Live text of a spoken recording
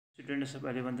Students of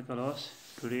 11th class,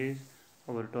 today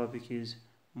our topic is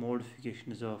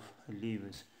modifications of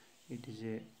leaves. It is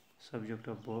a subject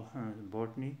of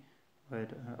botany, where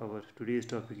our today's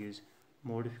topic is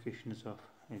modifications of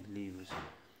leaves.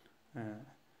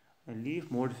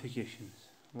 Leaf modifications.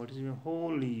 What is the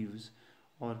whole leaves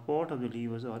or part of the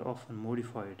leaves are often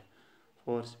modified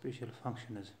for special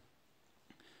functions,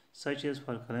 such as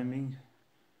for climbing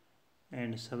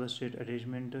and substrate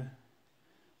attachment,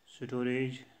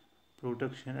 storage,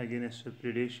 protection against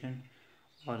predation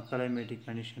or climatic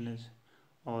conditions,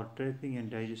 or trapping and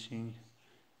digesting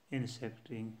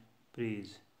insecting prey.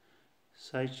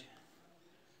 Such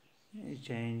a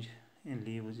change in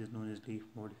leaves is known as leaf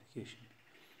modification.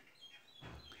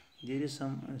 There is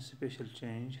some special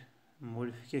change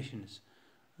modifications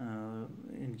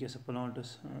in case of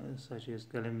plants such as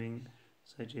climbing,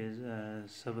 such as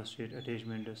substrate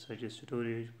attachment, such as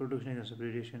storage, protection against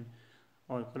predation,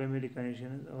 or climatic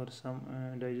conditions, or some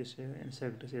digestive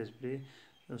insects as prey.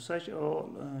 So such all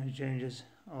changes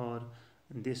or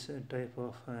this type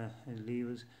of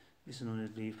leaves is known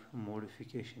as leaf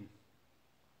modification.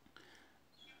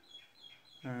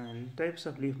 Types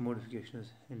of leaf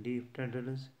modifications: leaf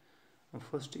tendrils.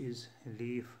 First is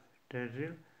leaf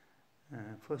tendril.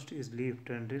 First is leaf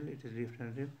tendril. It is leaf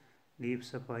tendril, leaf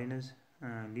spines,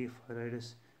 leaf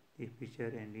florets, leaf pitcher,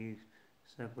 and leaf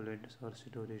succulents or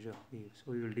storage of leaves.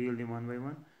 So we will deal them one by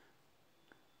one.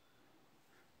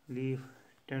 Leaf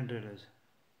tendrils.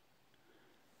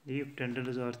 Leaf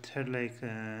tendrils are thread-like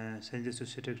sensitive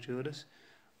structures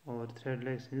or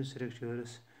thread-like sensitive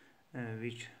structures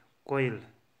which coil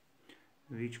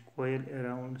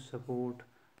around support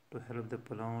to help the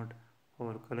plant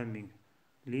for climbing.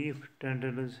 Leaf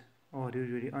tendrils are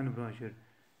usually unbranched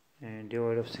and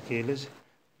devoid of scales.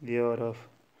 They are of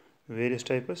various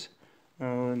types.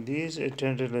 These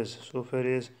tendrils, so far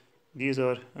as these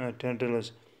are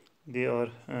tendrils, they are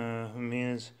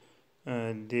means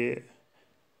they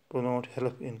plant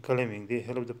help in climbing. They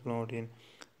help the plant in.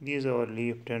 These are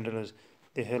leaf tendrils.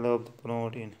 They help the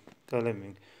plant in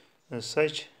climbing.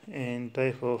 Such a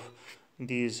type of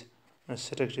these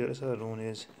structures are known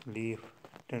as leaf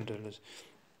tendrils.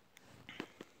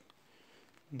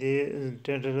 The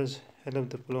tendrils help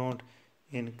the plant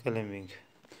in climbing.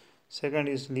 Second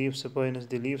is leaf spines.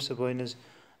 The leaf spines,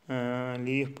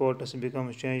 leaf parts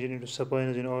become changed into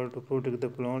spines in order to protect the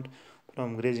plant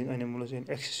from grazing animals and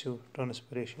excessive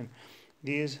transpiration.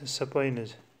 These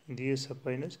spines,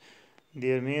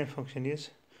 their main function is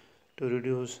to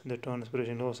reduce the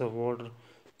transpiration loss of water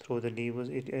through the leaves.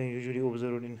 It usually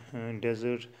observed in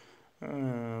desert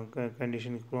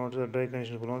condition plants or dry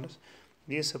condition plants.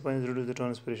 These spines reduce the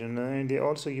transpiration and they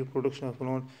also give protection of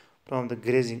plant from the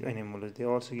grazing animals. They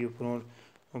also give plant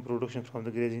protection from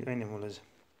the grazing animals.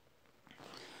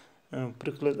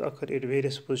 Prickles occur at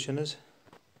various positions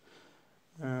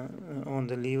on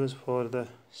the leaves for the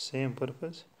same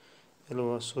purpose.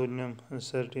 Solium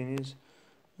certinis,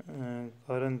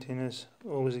 Caranthinus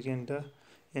oxygenta,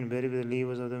 and bury the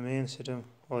leaves of the main stem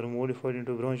or modified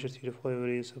into branches 3 to 5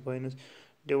 rays. Spines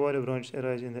devoid of branches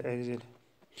arise in the axial.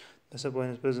 The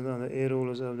spines present on the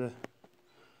areoles of the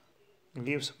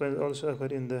leaf spines also occur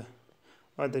in the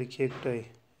other cacti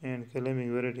and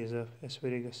climbing varieties of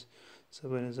asparagus.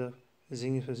 Spines of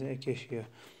Zingiferous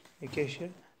acacia.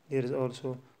 There is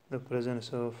also the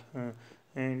presence of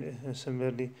and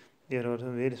similarly there are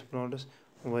various plants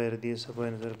where these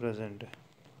spines are present.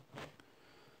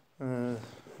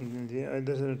 The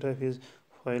other type is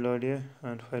Phyllodia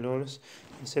and Phyllodes.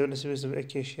 Several species of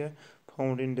acacia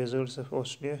found in deserts of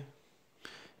Australia.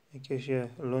 Acacia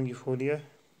longifolia.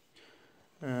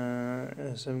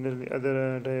 Similarly,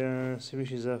 other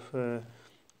species of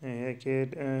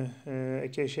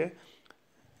acacia,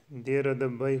 there are the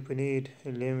bipinnate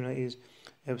lamina is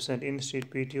absent. Instead,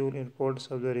 petiole and pods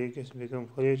of the rachis become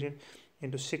foliated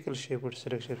into sickle-shaped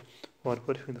structure for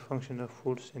perfecting the function of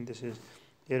food synthesis.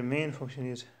 Their main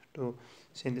function is to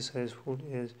synthesize food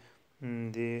as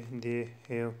they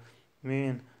have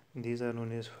these are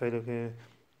known as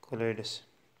phyllocolides.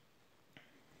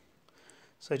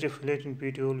 Such a flattened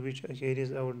petiole which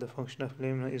carries out the function of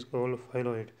lamina is called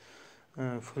phylloid.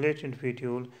 Flattened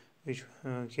petiole which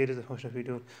carries the function of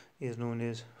petiole is known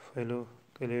as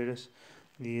phyllocolides.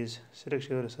 These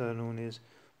structures are known as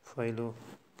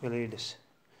phyllocolides.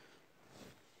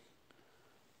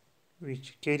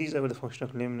 Which carries out the function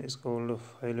of lamina is called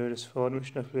phylloids.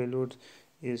 Formation of phylloids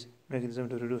is mechanism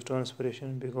to reduce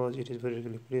transpiration because it is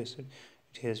vertically placed. It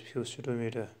has few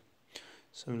stomata.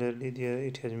 Similarly,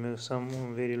 it has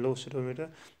some very low stomata,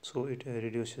 so it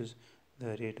reduces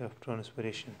the rate of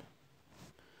transpiration.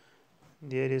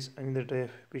 There is another type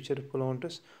pitcher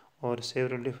plants or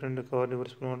several different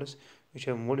carnivorous plants which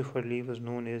have modified leaves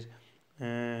known as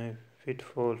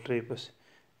pitfall trappers.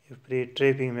 A prey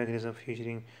trapping mechanism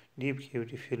featuring deep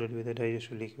cavity filled with a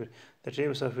digestive liquid. The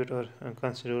traps of it are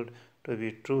considered to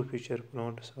be true pitcher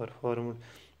plants are formed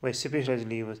by specialized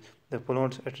leaves. The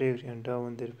plants attract and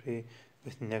down their prey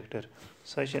with nectar.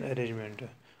 Such an arrangement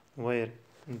where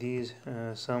these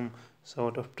some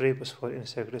sort of traps for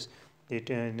insects, they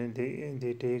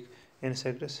take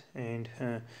insects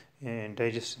and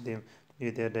digest them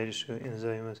with their digestive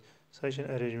enzymes. Such an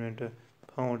arrangement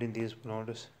found in these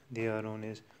plants, they are known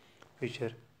as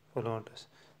pitcher plants.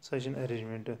 Such an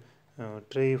arrangement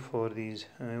tray for these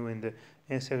when the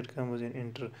insect comes and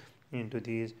enter into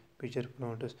these pitcher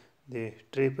plants, they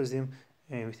traps them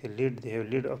with a lid. They have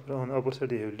lid on the upper side.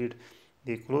 They have lid.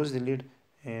 They close the lid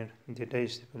and they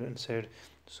digest the inside.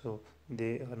 So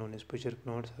they are known as pitcher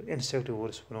plants or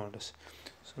insectivorous plants.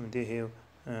 So they have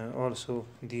also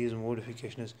these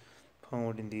modifications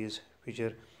found in these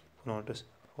pitcher plants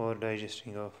for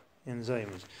digesting of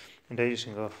enzymes and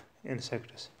digesting of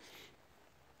insects.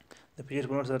 The pitcher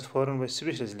plants are formed by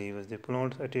specialized leaves. The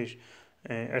plants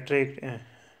attract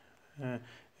uh,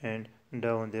 and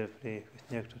down their prey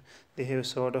with nectar. They have a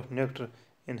sort of nectar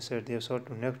inside. They have sort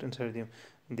of nectar inside them.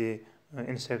 The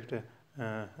insect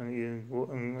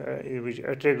which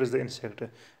attracts the insect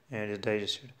and is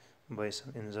digested by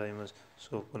some enzymes.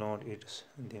 So plant eats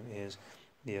them as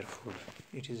their food.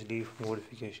 It is leaf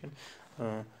modification.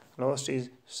 Last is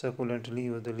succulent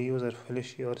leaves. The leaves are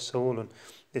fleshy or swollen.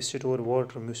 They store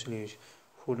water, mucilage,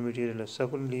 food material.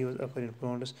 Succulent leaves occur in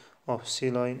plants of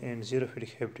saline and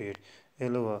xerophytic habitat.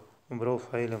 Aloe,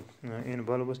 brophyllum. In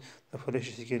bulbs, the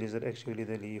fleshy scales are actually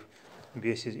the leaf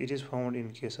bases. It is found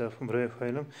in case of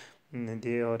brophyllum.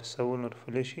 They are swollen or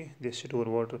fleshy. They store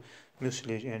water,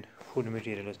 mucilage, and food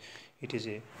materials. It is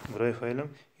a brophyllum.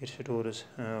 It stores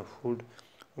food,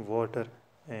 water,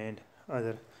 and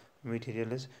other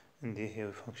materials, and they have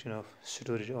a function of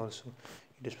storage also.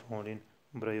 It is found in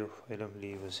brophyllum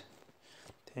leaves.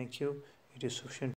 Thank you. It is sufficient.